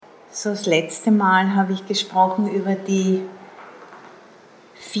So, das letzte Mal habe ich gesprochen über die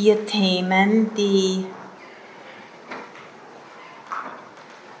 4 Themen, die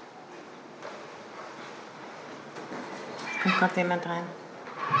kommt gerade jemand rein.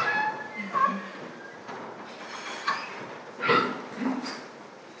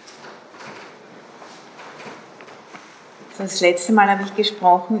 So, das letzte Mal habe ich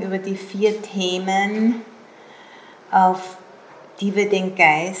gesprochen über die 4 Themen, auf die wir den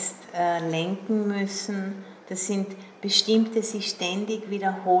Geist lenken müssen. Das sind bestimmte, sich ständig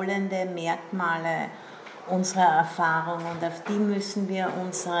wiederholende Merkmale unserer Erfahrung, und auf die müssen wir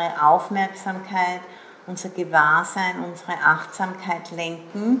unsere Aufmerksamkeit, unser Gewahrsein, unsere Achtsamkeit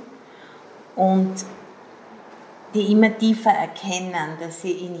lenken und die immer tiefer erkennen, dass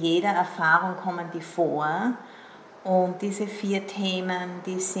sie in jeder Erfahrung kommen die vor. Und diese 4 Themen,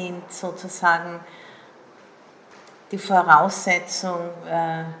 die sind sozusagen die Voraussetzung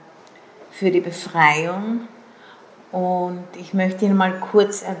für die Befreiung. Und ich möchte ihn mal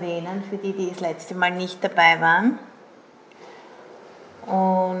kurz erwähnen, für die, die das letzte Mal nicht dabei waren.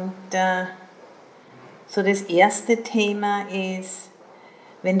 Und so das erste Thema ist,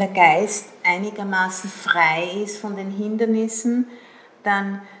 wenn der Geist einigermaßen frei ist von den Hindernissen,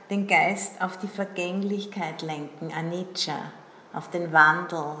 dann den Geist auf die Vergänglichkeit lenken, Anicca, auf den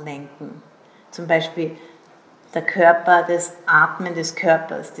Wandel lenken. Zum Beispiel der Körper, das Atmen des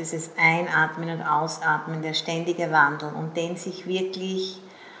Körpers, dieses Einatmen und Ausatmen, der ständige Wandel, und den sich wirklich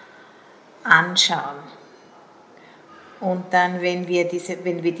anschauen. Und dann, wenn wir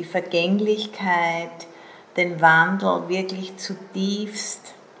die Vergänglichkeit, den Wandel wirklich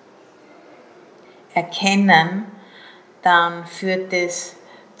zutiefst erkennen, dann führt es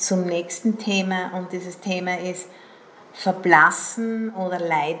zum nächsten Thema, und dieses Thema ist Verblassen oder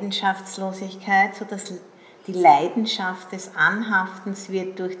Leidenschaftslosigkeit, sodass die Leidenschaft des Anhaftens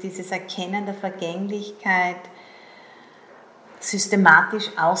wird durch dieses Erkennen der Vergänglichkeit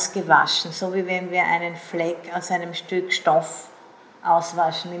systematisch ausgewaschen, so wie wenn wir einen Fleck aus einem Stück Stoff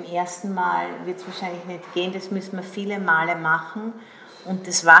auswaschen. Im ersten Mal wird es wahrscheinlich nicht gehen, das müssen wir viele Male machen, und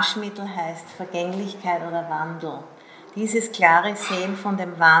das Waschmittel heißt Vergänglichkeit oder Wandel. Dieses klare Sehen von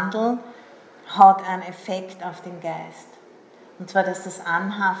dem Wandel hat einen Effekt auf den Geist, und zwar, dass das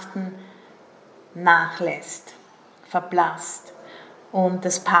Anhaften nachlässt, verblasst. Und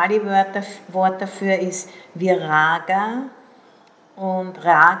das Pali-Wort dafür ist Viraga, und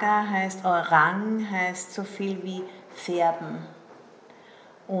Raga heißt, Rang heißt so viel wie färben,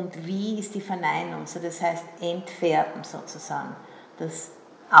 und wie ist die Verneinung, so das heißt entfärben sozusagen, das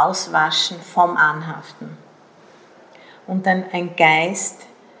Auswaschen vom Anhaften. Und dann ein Geist,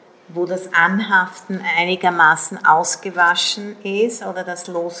 wo das Anhaften einigermaßen ausgewaschen ist oder das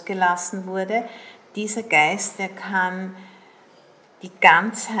losgelassen wurde, dieser Geist, der kann die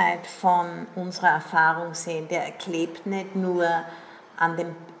Ganzheit von unserer Erfahrung sehen, der klebt nicht nur an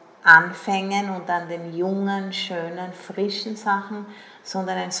den Anfängen und an den jungen, schönen, frischen Sachen,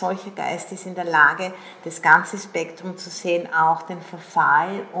 sondern ein solcher Geist ist in der Lage, das ganze Spektrum zu sehen, auch den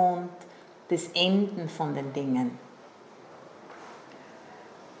Verfall und das Enden von den Dingen.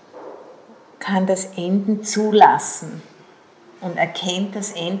 Kann das Enden zulassen und erkennt,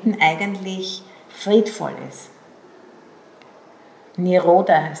 dass Enden eigentlich friedvoll ist.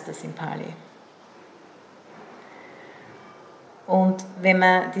 Nirodha heißt das in Pali. Und wenn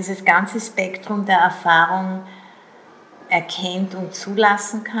man dieses ganze Spektrum der Erfahrung erkennt und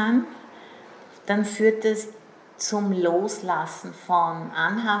zulassen kann, dann führt das zum Loslassen von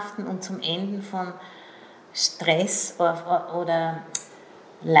Anhaften und zum Enden von Stress oder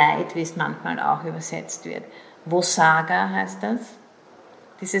Leid, wie es manchmal auch übersetzt wird. Vosaga heißt das.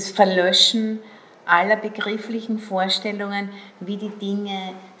 Dieses Verlöschen aller begrifflichen Vorstellungen, wie die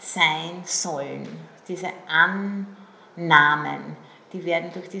Dinge sein sollen. Diese Annahmen, die werden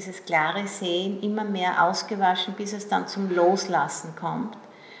durch dieses klare Sehen immer mehr ausgewaschen, bis es dann zum Loslassen kommt.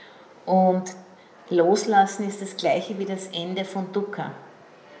 Und Loslassen ist das Gleiche wie das Ende von Dukkha,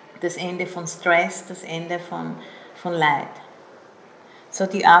 das Ende von Stress, das Ende von Leid. So,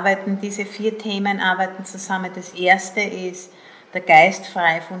 diese 4 Themen arbeiten zusammen. Das erste ist, der Geist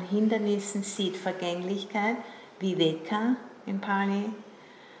frei von Hindernissen sieht Vergänglichkeit, Viveka in Pali.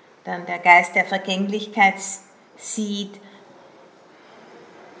 Dann der Geist der Vergänglichkeit sieht,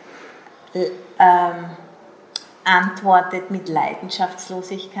 antwortet mit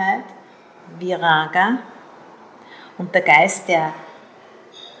Leidenschaftslosigkeit, Viraga. Und der Geist, der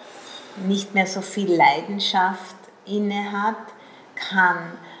nicht mehr so viel Leidenschaft inne hat,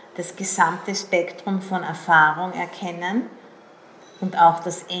 kann das gesamte Spektrum von Erfahrung erkennen, und auch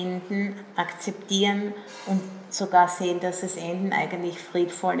das Enden akzeptieren und sogar sehen, dass das Enden eigentlich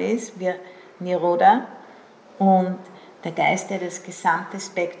friedvoll ist, wie Nirodha. Und der Geist, der das gesamte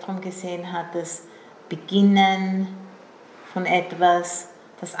Spektrum gesehen hat, das Beginnen von etwas,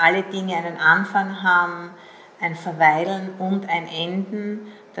 dass alle Dinge einen Anfang haben, ein Verweilen und ein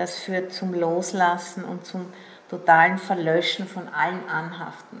Enden, das führt zum Loslassen und zum totalen Verlöschen von allen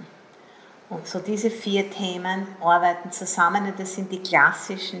Anhaften. Und so diese 4 Themen arbeiten zusammen und das sind die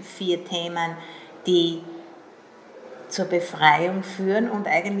klassischen 4 Themen, die zur Befreiung führen und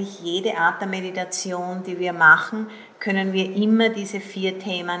eigentlich jede Art der Meditation, die wir machen, können wir immer diese 4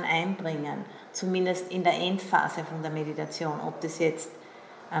 Themen einbringen, zumindest in der Endphase von der Meditation, ob das jetzt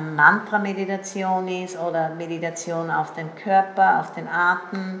Mantra-Meditation ist oder Meditation auf den Körper, auf den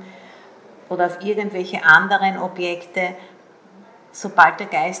Atem oder auf irgendwelche anderen Objekte. Sobald der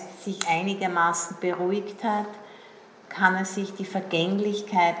Geist sich einigermaßen beruhigt hat, kann er sich die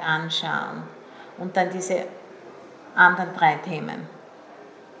Vergänglichkeit anschauen und dann diese anderen 3 Themen.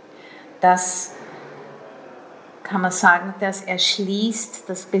 Das kann man sagen, das erschließt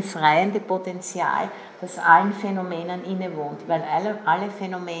das befreiende Potenzial, das allen Phänomenen innewohnt, weil alle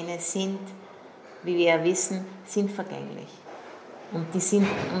Phänomene sind, wie wir ja wissen, sind vergänglich. Und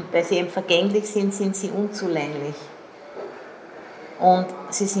weil sie eben vergänglich sind, sind sie unzulänglich. Und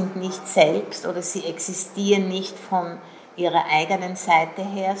sie sind nicht selbst oder sie existieren nicht von ihrer eigenen Seite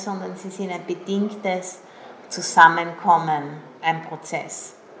her, sondern sie sind ein bedingtes Zusammenkommen, ein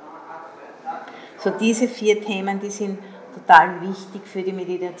Prozess. So diese 4 Themen, die sind total wichtig für die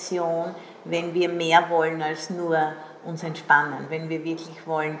Meditation, wenn wir mehr wollen als nur uns entspannen, wenn wir wirklich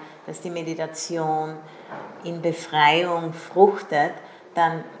wollen, dass die Meditation in Befreiung fruchtet,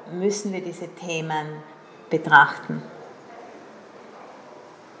 dann müssen wir diese Themen betrachten.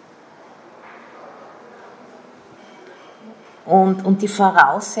 Und die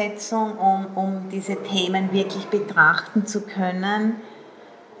Voraussetzung, um diese Themen wirklich betrachten zu können,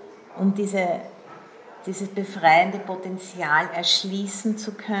 um dieses befreiende Potenzial erschließen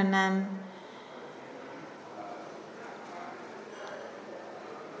zu können,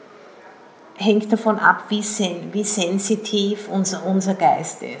 hängt davon ab, wie sensitiv unser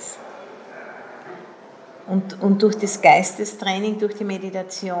Geist ist. Und durch das Geistestraining, durch die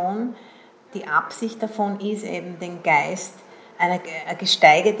Meditation, die Absicht davon ist eben, den Geist eine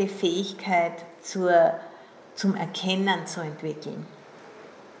gesteigerte Fähigkeit zum Erkennen zu entwickeln.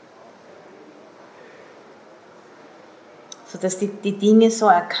 Sodass die Dinge so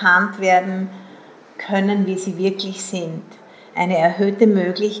erkannt werden können, wie sie wirklich sind. Eine erhöhte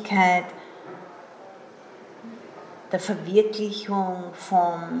Möglichkeit der Verwirklichung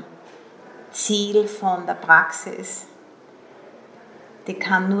vom Ziel, von der Praxis, die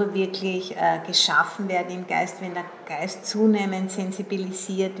kann nur wirklich geschaffen werden im Geist, wenn der Geist zunehmend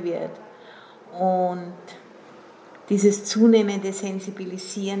sensibilisiert wird. Und dieses zunehmende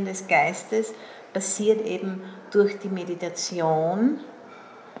Sensibilisieren des Geistes passiert eben durch die Meditation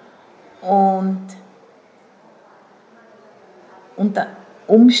und unter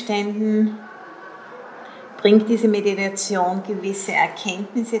Umständen bringt diese Meditation gewisse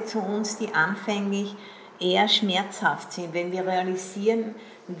Erkenntnisse zu uns, die anfänglich eher schmerzhaft sind, wenn wir realisieren,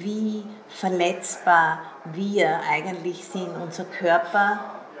 wie verletzbar wir eigentlich sind, unser Körper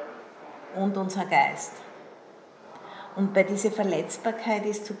und unser Geist. Und bei dieser Verletzbarkeit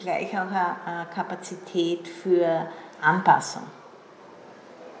ist zugleich auch eine Kapazität für Anpassung.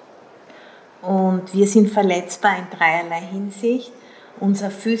 Und wir sind verletzbar in dreierlei Hinsicht.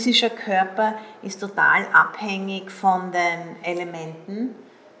 Unser physischer Körper ist total abhängig von den Elementen,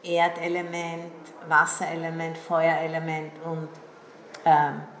 Erdelement, Wasserelement, Feuerelement und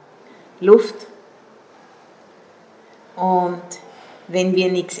Luft. Und wenn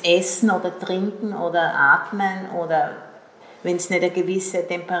wir nichts essen oder trinken oder atmen oder wenn es nicht eine gewisse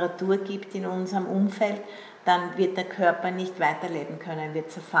Temperatur gibt in unserem Umfeld, dann wird der Körper nicht weiterleben können,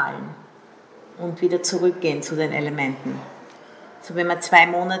 wird zerfallen und wieder zurückgehen zu den Elementen. So, wenn wir 2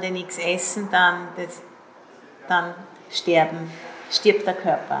 Monate nichts essen, dann stirbt der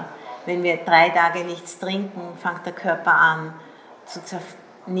Körper. Wenn wir 3 Tage nichts trinken, fängt der Körper an,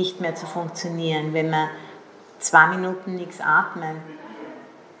 nicht mehr zu funktionieren. Wenn wir 2 Minuten nichts atmen,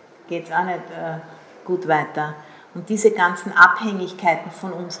 geht es auch nicht gut weiter. Und diese ganzen Abhängigkeiten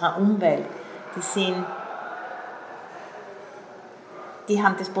von unserer Umwelt, die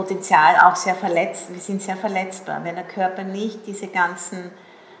haben das Potenzial auch sehr verletzt. Wir sind sehr verletzbar. Wenn der Körper nicht diese ganzen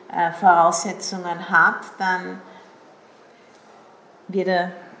Voraussetzungen hat, dann wird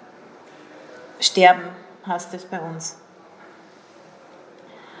er sterben, heißt es bei uns.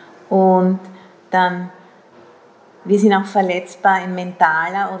 Und dann Wir sind auch verletzbar in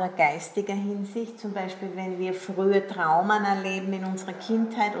mentaler oder geistiger Hinsicht, zum Beispiel wenn wir frühe Traumen erleben in unserer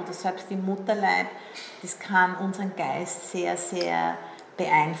Kindheit oder selbst im Mutterleib, das kann unseren Geist sehr, sehr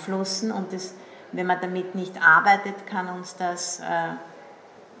beeinflussen und das, wenn man damit nicht arbeitet, kann uns das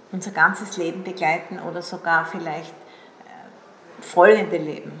unser ganzes Leben begleiten oder sogar vielleicht folgende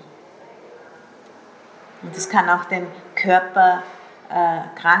Leben. Und das kann auch den Körper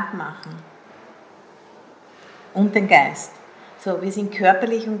krank machen. Und den Geist. So, wir sind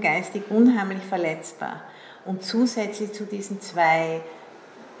körperlich und geistig unheimlich verletzbar. Und zusätzlich zu diesen zwei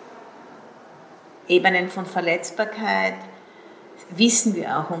Ebenen von Verletzbarkeit wissen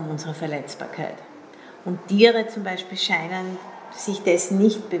wir auch um unsere Verletzbarkeit. Und Tiere zum Beispiel scheinen sich dessen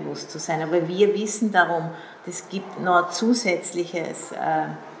nicht bewusst zu sein, aber wir wissen darum, es gibt noch zusätzliches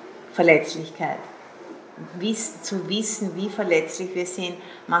Verletzlichkeit. Zu wissen, wie verletzlich wir sind,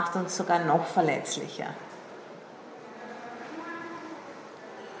 macht uns sogar noch verletzlicher.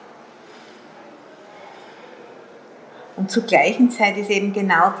 Und zur gleichen Zeit ist eben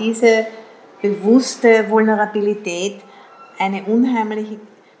genau diese bewusste Vulnerabilität eine unheimliche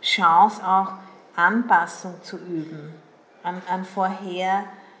Chance, auch Anpassung zu üben an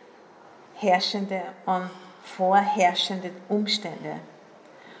vorherrschende Umstände.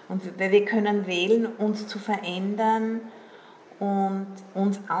 Und wir können wählen, uns zu verändern und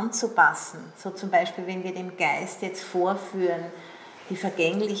uns anzupassen. So zum Beispiel, wenn wir dem Geist jetzt vorführen, die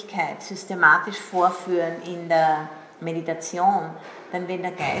Vergänglichkeit systematisch vorführen in der Meditation, dann wenn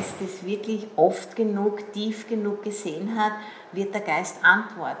der Geist es wirklich oft genug, tief genug gesehen hat, wird der Geist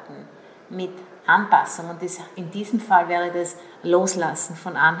antworten mit Anpassung. Und in diesem Fall wäre das Loslassen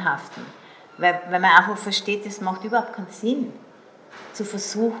von Anhaften. Weil man einfach versteht, es macht überhaupt keinen Sinn, zu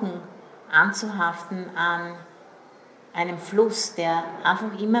versuchen anzuhaften an einem Fluss, der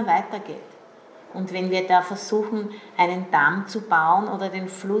einfach immer weitergeht. Und wenn wir da versuchen, einen Damm zu bauen oder den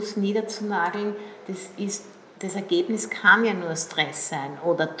Fluss niederzunageln, das Ergebnis kann ja nur Stress sein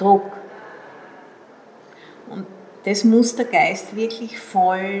oder Druck. Und das muss der Geist wirklich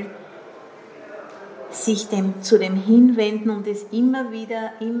voll sich zu dem hinwenden und es immer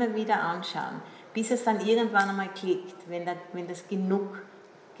wieder anschauen, bis es dann irgendwann einmal klickt, wenn das genug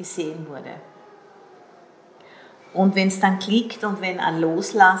gesehen wurde. Und wenn es dann klickt und wenn ein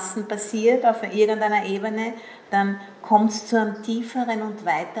Loslassen passiert auf irgendeiner Ebene, dann kommt es zu einem tieferen und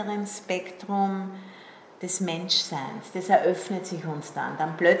weiteren Spektrum des Menschseins. Das eröffnet sich uns dann.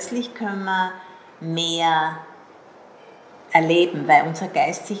 Dann plötzlich können wir mehr erleben, weil unser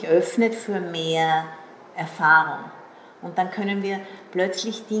Geist sich öffnet für mehr Erfahrung. Und dann können wir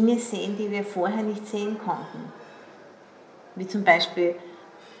plötzlich Dinge sehen, die wir vorher nicht sehen konnten. Wie zum Beispiel,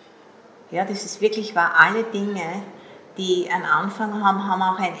 ja, das ist wirklich wahr, alle Dinge, die einen Anfang haben, haben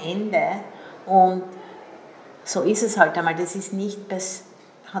auch ein Ende. Und so ist es halt einmal. Das ist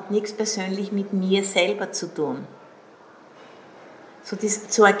hat nichts persönlich mit mir selber zu tun. So das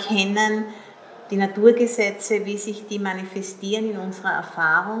zu erkennen, die Naturgesetze, wie sich die manifestieren in unserer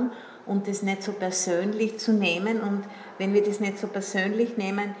Erfahrung und das nicht so persönlich zu nehmen und wenn wir das nicht so persönlich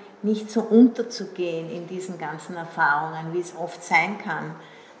nehmen, nicht so unterzugehen in diesen ganzen Erfahrungen, wie es oft sein kann,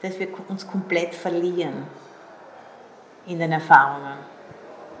 dass wir uns komplett verlieren in den Erfahrungen.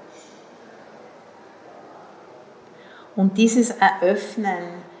 Und dieses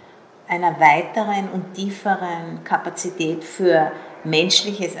Eröffnen einer weiteren und tieferen Kapazität für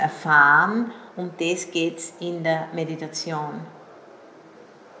menschliches Erfahren, um das geht es in der Meditation.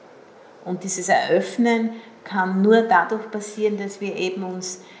 Und dieses Eröffnen kann nur dadurch passieren, dass wir eben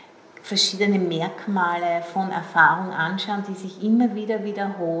uns verschiedene Merkmale von Erfahrung anschauen, die sich immer wieder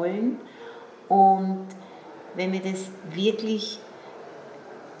wiederholen. Und wenn wir das wirklich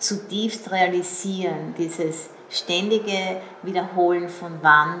zutiefst realisieren, dieses ständige Wiederholen von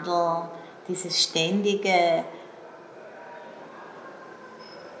Wandel, dieses ständige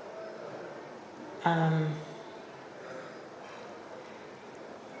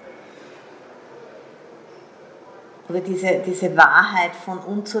oder diese Wahrheit von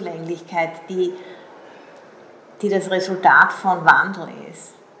Unzulänglichkeit, die das Resultat von Wandel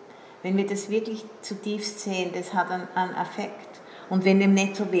ist. Wenn wir das wirklich zutiefst sehen, das hat einen Effekt. Und wenn dem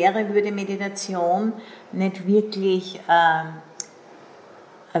nicht so wäre, würde Meditation nicht wirklich eine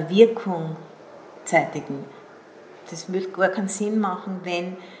Wirkung zeitigen. Das würde gar keinen Sinn machen,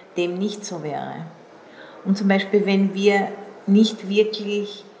 wenn dem nicht so wäre. Und zum Beispiel, wenn wir nicht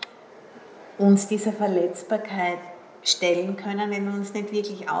wirklich uns dieser Verletzbarkeit stellen können, wenn wir uns nicht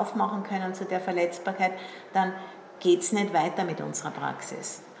wirklich aufmachen können zu der Verletzbarkeit, dann geht es nicht weiter mit unserer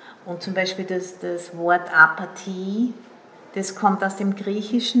Praxis. Und zum Beispiel das Wort Apathie, das kommt aus dem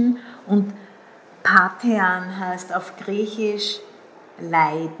Griechischen und Pathean heißt auf Griechisch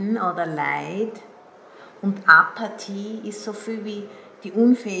Leiden oder Leid und Apathie ist so viel wie die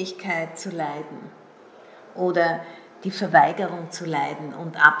Unfähigkeit zu leiden oder die Verweigerung zu leiden.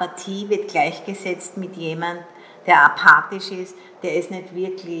 Und Apathie wird gleichgesetzt mit jemand, der apathisch ist, der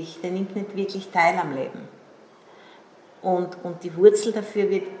nimmt nicht wirklich teil am Leben. Und die Wurzel dafür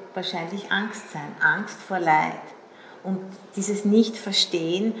wird wahrscheinlich Angst sein, Angst vor Leid. Und dieses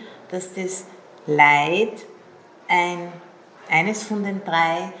Nicht-Verstehen, dass das Leid eines von den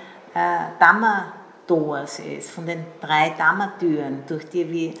 3 Dhamma-Doors ist, von den 3 Dhamma-Türen, durch die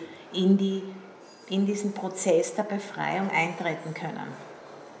wir in diesen Prozess der Befreiung eintreten können.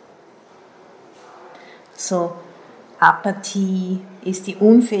 So, Apathie ist die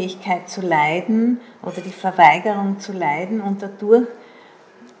Unfähigkeit zu leiden oder die Verweigerung zu leiden und dadurch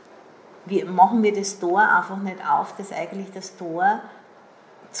machen wir das Tor einfach nicht auf, das eigentlich das Tor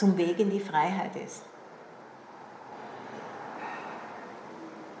zum Weg in die Freiheit ist.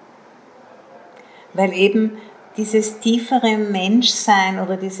 Weil eben dieses tiefere Menschsein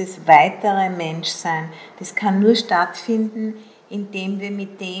oder dieses weitere Menschsein, das kann nur stattfinden, indem wir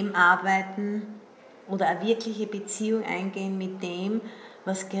mit dem arbeiten oder eine wirkliche Beziehung eingehen mit dem,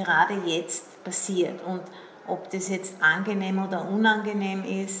 was gerade jetzt passiert. Und ob das jetzt angenehm oder unangenehm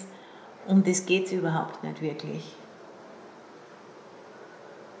ist, um das geht es überhaupt nicht wirklich.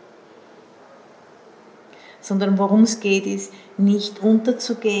 Sondern worum es geht, ist nicht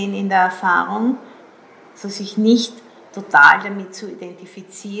unterzugehen in der Erfahrung, so sich nicht total damit zu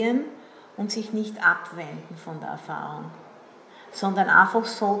identifizieren und sich nicht abwenden von der Erfahrung, sondern einfach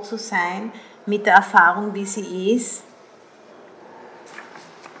so zu sein mit der Erfahrung, wie sie ist,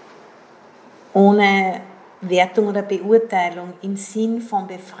 ohne Wertung oder Beurteilung. Im Sinn von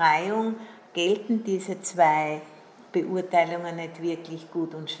Befreiung gelten diese 2 Beurteilungen nicht wirklich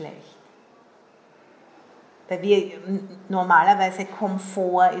gut und schlecht. Weil wir normalerweise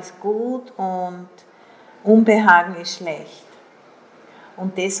Komfort ist gut und Unbehagen ist schlecht.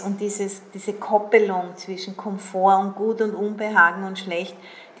 Und diese Koppelung zwischen Komfort und gut und Unbehagen und schlecht,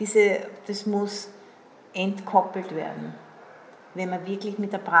 das muss entkoppelt werden, wenn man wirklich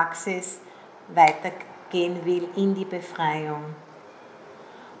mit der Praxis weitergehen will in die Befreiung.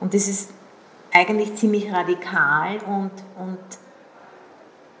 Und das ist eigentlich ziemlich radikal und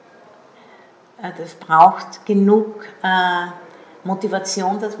das braucht genug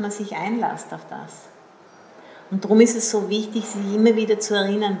Motivation, dass man sich einlässt auf das. Und darum ist es so wichtig, sich immer wieder zu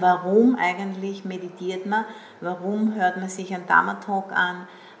erinnern, warum eigentlich meditiert man, warum hört man sich einen Dhamma-Talk an,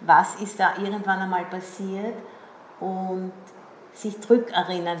 was ist da irgendwann einmal passiert und sich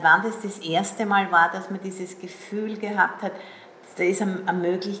zurückerinnern, wann das erste Mal war, dass man dieses Gefühl gehabt hat, da ist eine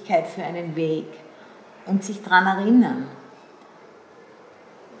Möglichkeit für einen Weg und sich daran erinnern.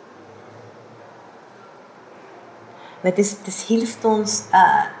 Weil das hilft uns,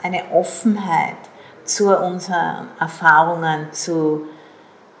 eine Offenheit zu unseren Erfahrungen zu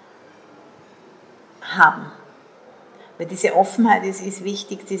haben. Weil diese Offenheit ist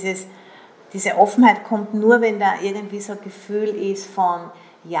wichtig, diese Offenheit kommt nur, wenn da irgendwie so ein Gefühl ist von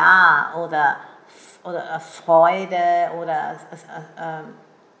Ja oder Freude oder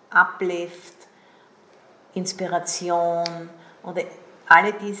Uplift, Inspiration oder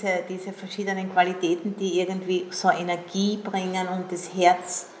alle diese verschiedenen Qualitäten, die irgendwie so Energie bringen und das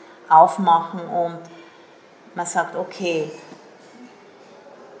Herz aufmachen und man sagt, okay,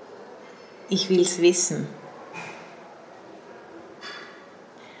 ich will es wissen.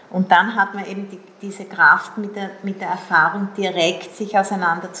 Und dann hat man eben diese Kraft mit der Erfahrung direkt sich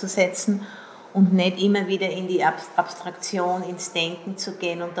auseinanderzusetzen und nicht immer wieder in die Abstraktion, ins Denken zu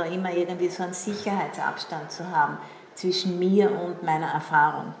gehen und da immer irgendwie so einen Sicherheitsabstand zu haben zwischen mir und meiner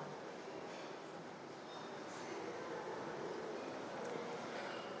Erfahrung.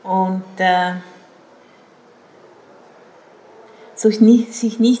 Und sich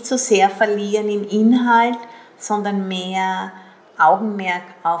nicht so sehr verlieren im Inhalt, sondern mehr Augenmerk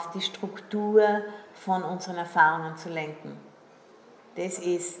auf die Struktur von unseren Erfahrungen zu lenken. Das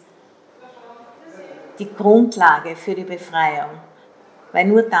ist die Grundlage für die Befreiung. Weil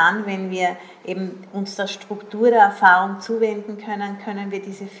nur dann, wenn wir eben uns der Struktur der Erfahrung zuwenden können, können wir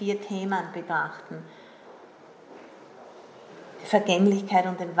diese 4 Themen betrachten. Die Vergänglichkeit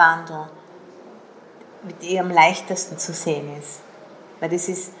und den Wandel, die am leichtesten zu sehen ist. Weil das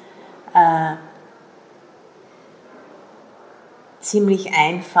ist ziemlich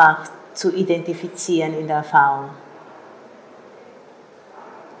einfach zu identifizieren in der Erfahrung.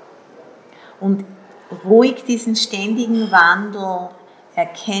 Und ruhig diesen ständigen Wandel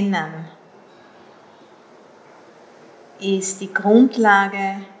erkennen, ist die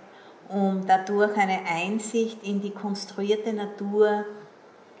Grundlage, um dadurch eine Einsicht in die konstruierte Natur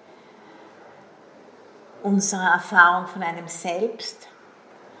unserer Erfahrung von einem Selbst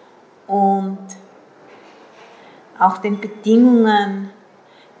und auch den Bedingungen,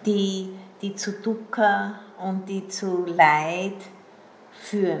 die zu Dukkha und die zu Leid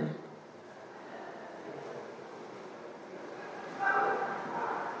führen.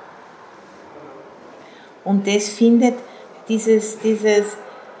 Und das findet dieses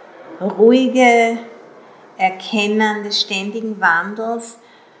ruhige Erkennen des ständigen Wandels,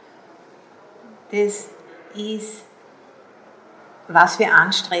 das ist, was wir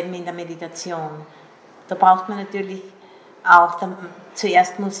anstreben in der Meditation. Da braucht man natürlich auch,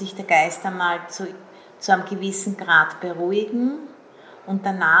 zuerst muss sich der Geist einmal zu einem gewissen Grad beruhigen und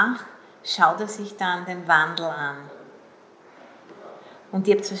danach schaut er sich dann den Wandel an. Und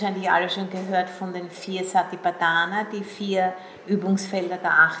ihr habt es wahrscheinlich alle schon gehört von den 4 Satipatthana, die 4 Übungsfelder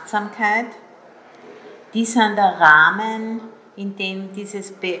der Achtsamkeit. Die sind der Rahmen, in dem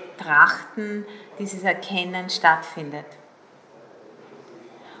dieses Betrachten, dieses Erkennen stattfindet.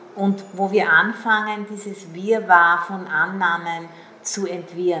 Und wo wir anfangen, dieses Wirrwarr von Annahmen zu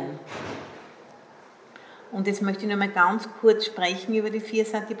entwirren. Und jetzt möchte ich noch mal ganz kurz sprechen über die 4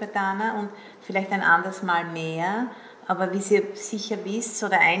 Satipatthana und vielleicht ein anderes Mal mehr. Aber wie ihr sicher wisst,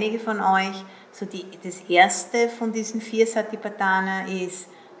 oder einige von euch, so das erste von diesen 4 Satipatthana ist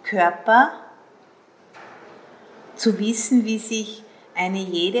Körper. Zu wissen, wie sich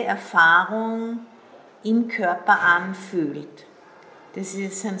jede Erfahrung im Körper anfühlt. Das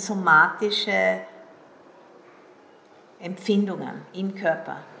sind somatische Empfindungen im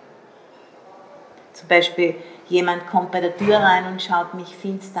Körper. Zum Beispiel, jemand kommt bei der Tür rein und schaut mich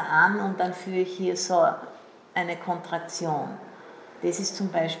finster an und dann fühle ich hier so eine Kontraktion. Das ist zum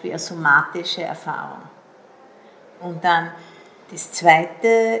Beispiel eine somatische Erfahrung. Und dann das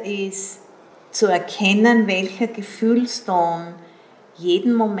zweite ist zu erkennen, welcher Gefühlston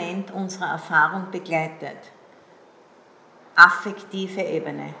jeden Moment unserer Erfahrung begleitet. Affektive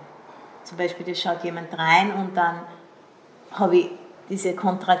Ebene. Zum Beispiel, da schaut jemand rein und dann habe ich diese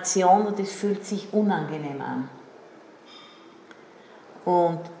Kontraktion und es fühlt sich unangenehm an.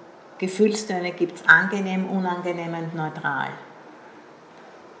 Und Gefühlstöne gibt es angenehm, unangenehm und neutral.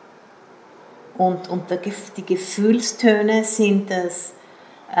 Und die Gefühlstöne sind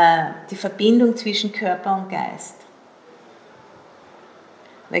die Verbindung zwischen Körper und Geist.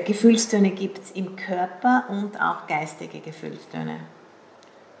 Weil Gefühlstöne gibt es im Körper und auch geistige Gefühlstöne.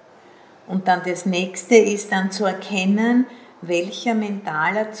 Und dann das nächste ist dann zu erkennen, welcher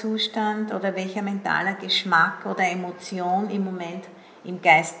mentaler Zustand oder welcher mentaler Geschmack oder Emotion im Moment im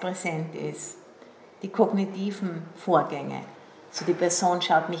Geist präsent ist. Die kognitiven Vorgänge. So die Person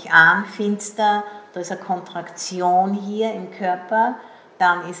schaut mich an, finster, da ist eine Kontraktion hier im Körper,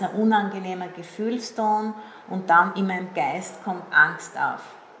 dann ist ein unangenehmer Gefühlston und dann in meinem Geist kommt Angst auf.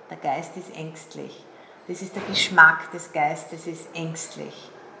 Der Geist ist ängstlich. Das ist der Geschmack des Geistes, ist ängstlich.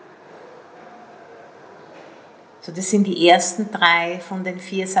 So, das sind die ersten 3 von den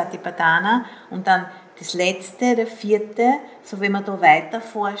 4 Satipatthana und dann das letzte, der 4., so wenn wir da weiter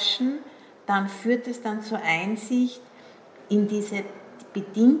forschen, dann führt es dann zur Einsicht in diese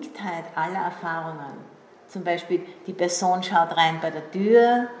Bedingtheit aller Erfahrungen. Zum Beispiel, die Person schaut rein bei der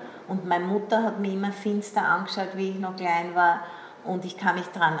Tür und meine Mutter hat mich immer finster angeschaut, wie ich noch klein war und ich kann mich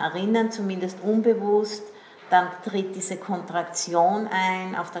daran erinnern, zumindest unbewusst, dann tritt diese Kontraktion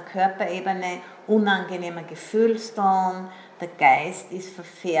ein auf der Körperebene, unangenehmer Gefühlston, der Geist ist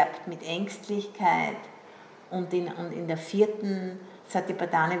verfärbt mit Ängstlichkeit und in der 4.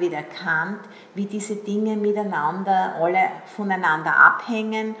 Satipatthana wird erkannt, wie diese Dinge miteinander, alle voneinander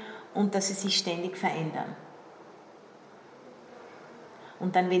abhängen und dass sie sich ständig verändern.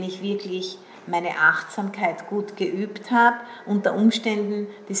 Und dann, wenn ich wirklich meine Achtsamkeit gut geübt habe, unter Umständen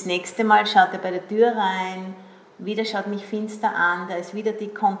das nächste Mal schaut er bei der Tür rein, wieder schaut mich finster an, da ist wieder die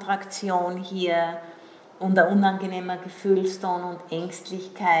Kontraktion hier und ein unangenehmer Gefühlston und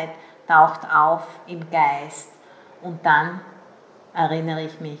Ängstlichkeit taucht auf im Geist und dann erinnere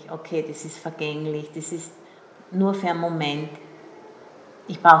ich mich, okay, das ist vergänglich, das ist nur für einen Moment.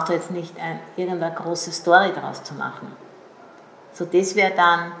 Ich brauche da jetzt nicht irgendeine große Story daraus zu machen. So, das wäre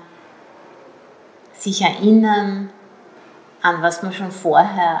dann sich erinnern an was man schon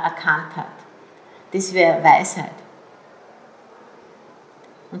vorher erkannt hat. Das wäre Weisheit.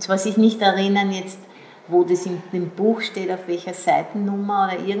 Und zwar sich nicht erinnern jetzt, wo das in dem Buch steht, auf welcher Seitennummer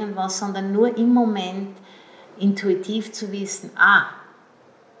oder irgendwas, sondern nur im Moment intuitiv zu wissen,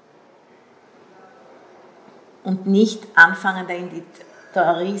 und nicht anfangen,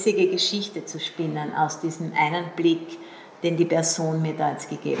 da eine riesige Geschichte zu spinnen aus diesem einen Blick, den die Person mir da jetzt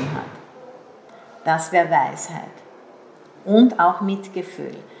gegeben hat. Das wäre Weisheit. Und auch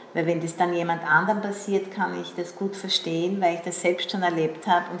Mitgefühl. Weil wenn das dann jemand anderem passiert, kann ich das gut verstehen, weil ich das selbst schon erlebt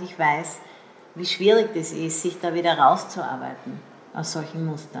habe und ich weiß, wie schwierig das ist, sich da wieder rauszuarbeiten aus solchen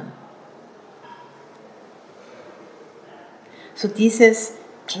Mustern. So dieses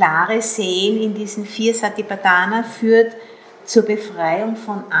klare Sehen in diesen 4 Satipatthana führt zur Befreiung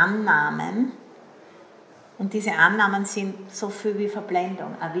von Annahmen. Und diese Annahmen sind so viel wie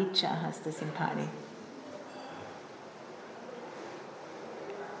Verblendung. Avijja heißt das in Pali.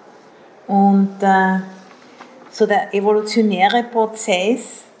 Und so der evolutionäre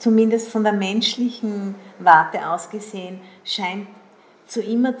Prozess, zumindest von der menschlichen Warte aus gesehen, scheint zu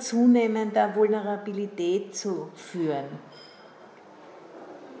immer zunehmender Vulnerabilität zu führen.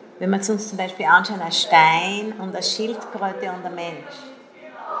 Wenn wir uns zum Beispiel anschauen, ein Stein und eine Schildkröte und ein Mensch.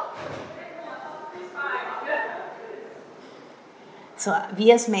 So,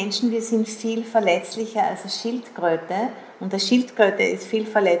 wir als Menschen, wir sind viel verletzlicher als eine Schildkröte und eine Schildkröte ist viel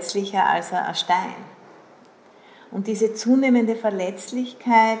verletzlicher als ein Stein. Und diese zunehmende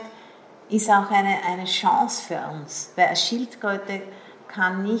Verletzlichkeit ist auch eine Chance für uns, weil eine Schildkröte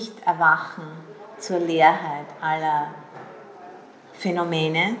kann nicht erwachen zur Leerheit aller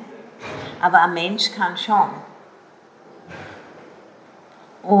Phänomene, aber ein Mensch kann schon.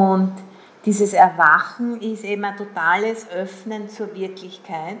 Und dieses Erwachen ist eben ein totales Öffnen zur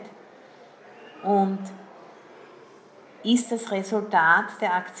Wirklichkeit und ist das Resultat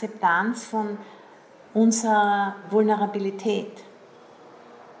der Akzeptanz von unserer Vulnerabilität.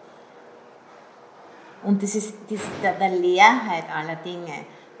 Und das ist der Leerheit aller Dinge,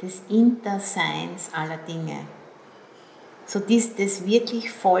 des Interseins aller Dinge. So das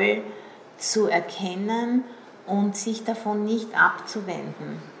wirklich voll zu erkennen und sich davon nicht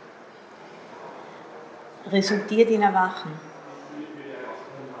abzuwenden, resultiert in Erwachen.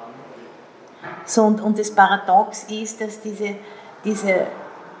 So, und das Paradox ist, dass diese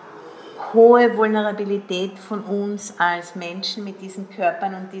hohe Vulnerabilität von uns als Menschen mit diesen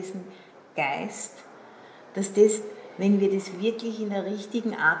Körpern und diesem Geist, dass das, wenn wir das wirklich in der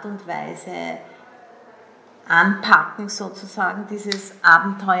richtigen Art und Weise anpacken, sozusagen, dieses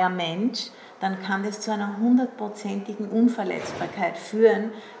Abenteuer Mensch, dann kann das zu einer 100%igen Unverletzbarkeit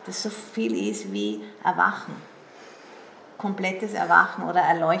führen, das so viel ist wie Erwachen. Komplettes Erwachen oder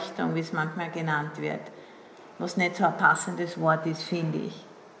Erleuchtung, wie es manchmal genannt wird, was nicht so ein passendes Wort ist, finde ich.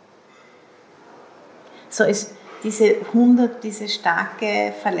 So ist diese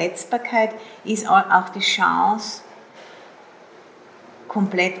starke Verletzbarkeit ist auch die Chance,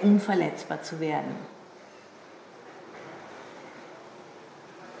 komplett unverletzbar zu werden.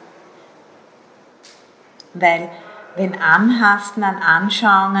 Weil wenn Anhaften an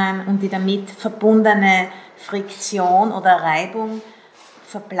Anschauungen und die damit verbundene Friktion oder Reibung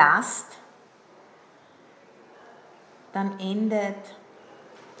verblasst, dann endet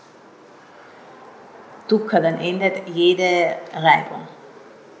Dukkha, dann endet jede Reibung.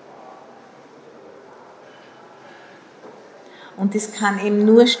 Und das kann eben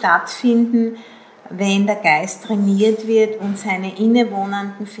nur stattfinden, wenn der Geist trainiert wird und seine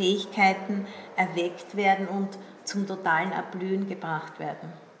innewohnenden Fähigkeiten erweckt werden und zum totalen Erblühen gebracht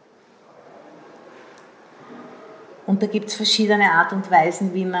werden. Und da gibt es verschiedene Art und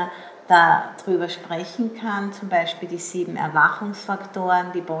Weisen, wie man darüber sprechen kann, zum Beispiel die 7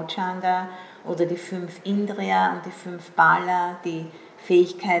 Erwachungsfaktoren, die Bojjhanga oder die 5 Indriya und die 5 Bala, die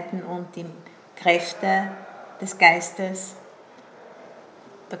Fähigkeiten und die Kräfte des Geistes.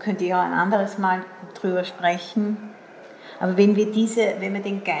 Da könnte ich auch ein anderes Mal drüber sprechen. Aber wenn wir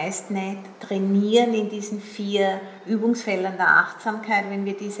den Geist nicht trainieren in diesen 4 Übungsfeldern der Achtsamkeit, wenn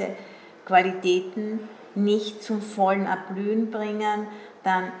wir diese Qualitäten nicht zum vollen Erblühen bringen,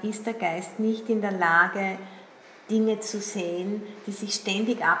 dann ist der Geist nicht in der Lage, Dinge zu sehen, die sich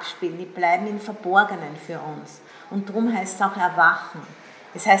ständig abspielen, die bleiben im Verborgenen für uns. Und darum heißt es auch Erwachen.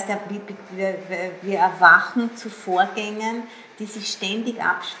 Das heißt, wir erwachen zu Vorgängen, die sich ständig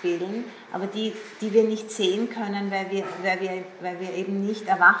abspielen, aber die wir nicht sehen können, weil wir eben nicht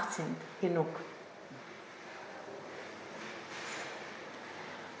erwacht sind genug.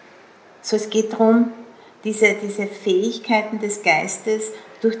 So, es geht darum, diese Fähigkeiten des Geistes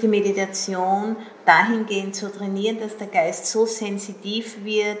durch die Meditation dahingehend zu trainieren, dass der Geist so sensitiv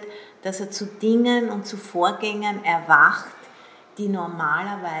wird, dass er zu Dingen und zu Vorgängen erwacht, die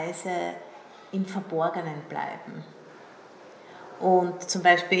normalerweise im Verborgenen bleiben. Und zum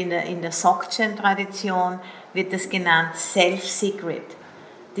Beispiel in der Dzogchen-Tradition wird das genannt Self-Secret.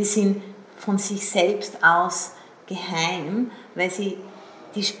 Die sind von sich selbst aus geheim, weil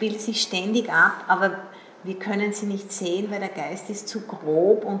die spielen sich ständig ab, aber wir können sie nicht sehen, weil der Geist ist zu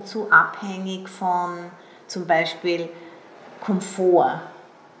grob und zu abhängig von zum Beispiel Komfort,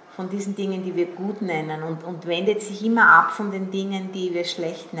 von diesen Dingen, die wir gut nennen und wendet sich immer ab von den Dingen, die wir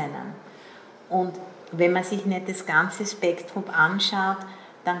schlecht nennen. Und wenn man sich nicht das ganze Spektrum anschaut,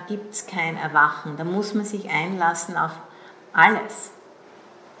 dann gibt es kein Erwachen. Da muss man sich einlassen auf alles.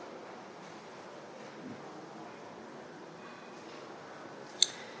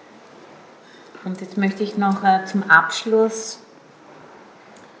 Und jetzt möchte ich noch zum Abschluss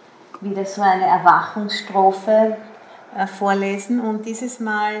wieder so eine Erwachungsstrophe vorlesen. Und dieses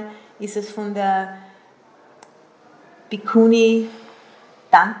Mal ist es von der Bhikkhuni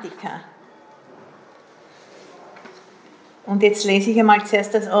Dantika. Und jetzt lese ich einmal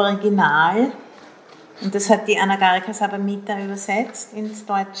zuerst das Original. Und das hat die Anagarika Sabamita übersetzt ins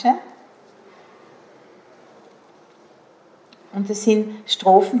Deutsche. Und das sind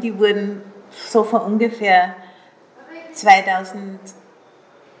Strophen, die wurden so vor ungefähr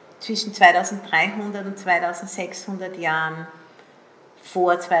zwischen 2300 und 2600 Jahren,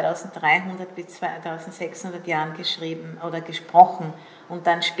 vor 2300 bis 2600 Jahren geschrieben oder gesprochen und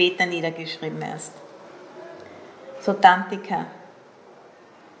dann später niedergeschrieben erst. So Dantika.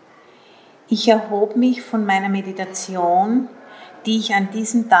 Ich erhob mich von meiner Meditation, die ich an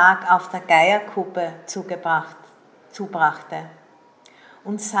diesem Tag auf der Geierkuppe zubrachte,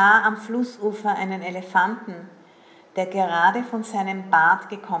 und sah am Flussufer einen Elefanten, der gerade von seinem Bad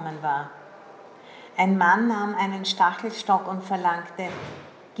gekommen war. Ein Mann nahm einen Stachelstock und verlangte: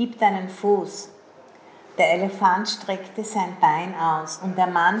 Gib deinen Fuß. Der Elefant streckte sein Bein aus und der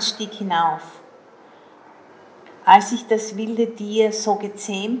Mann stieg hinauf. Als ich das wilde Tier so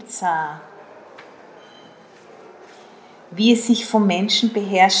gezähmt sah, wie es sich vom Menschen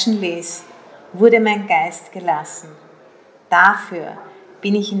beherrschen ließ, wurde mein Geist gelassen. Dafür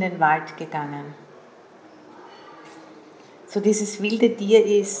bin ich in den Wald gegangen. So dieses wilde Tier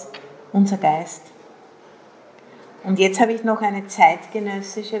ist unser Geist. Und jetzt habe ich noch eine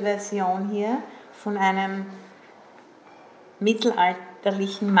zeitgenössische Version hier von einem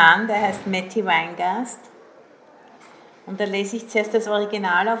mittelalterlichen Mann, der heißt Matti Weingast. Und da lese ich zuerst das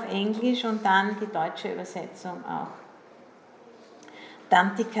Original auf Englisch und dann die deutsche Übersetzung auch.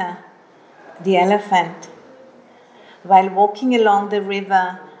 Dantika, the elephant. While walking along the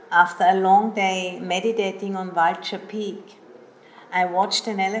river after a long day meditating on Vulture Peak, I watched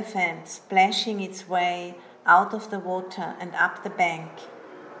an elephant splashing its way out of the water and up the bank.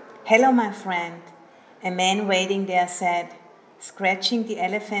 Hello, my friend, a man waiting there said, scratching the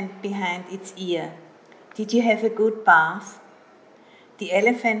elephant behind its ear. Did you have a good bath? The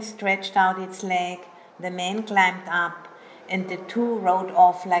elephant stretched out its leg, the man climbed up, and the two rode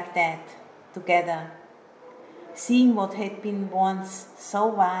off like that, together. Seeing what had been once so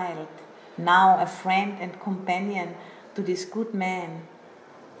wild, now a friend and companion to this good man,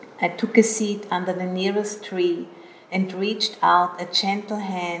 I took a seat under the nearest tree and reached out a gentle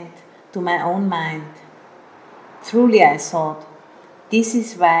hand to my own mind. Truly, I thought, this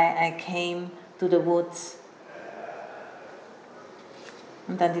is why I came to the woods.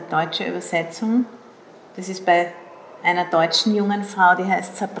 Und dann die deutsche Übersetzung. Das ist bei einer deutschen jungen Frau, die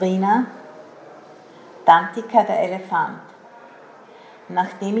heißt Sabrina. Dantika, der Elefant.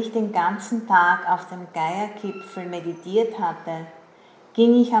 Nachdem ich den ganzen Tag auf dem Geiergipfel meditiert hatte,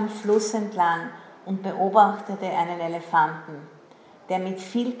 ging ich am Fluss entlang und beobachtete einen Elefanten, der mit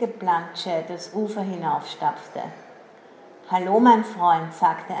viel Geplansche das Ufer hinaufstapfte. Hallo, mein Freund,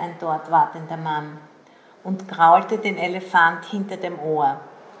 sagte ein dort wartender Mann und kraulte den Elefant hinter dem Ohr.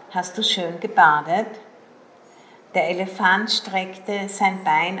 Hast du schön gebadet? Der Elefant streckte sein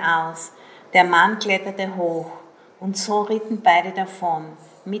Bein aus, der Mann kletterte hoch und so ritten beide davon,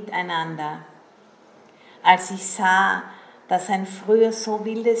 miteinander. Als ich sah, dass ein früher so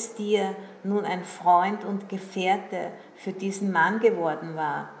wildes Tier nun ein Freund und Gefährte für diesen Mann geworden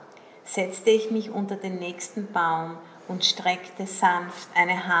war, setzte ich mich unter den nächsten Baum und streckte sanft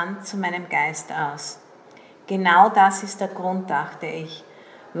eine Hand zu meinem Geist aus. Genau das ist der Grund, dachte ich,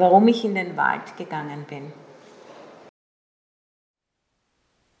 warum ich in den Wald gegangen bin.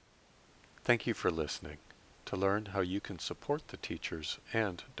 Thank you for listening. To learn how you can support the teachers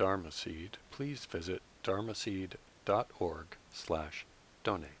and Dharma Seed, please visit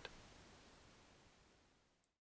dharmaseed.org/donate.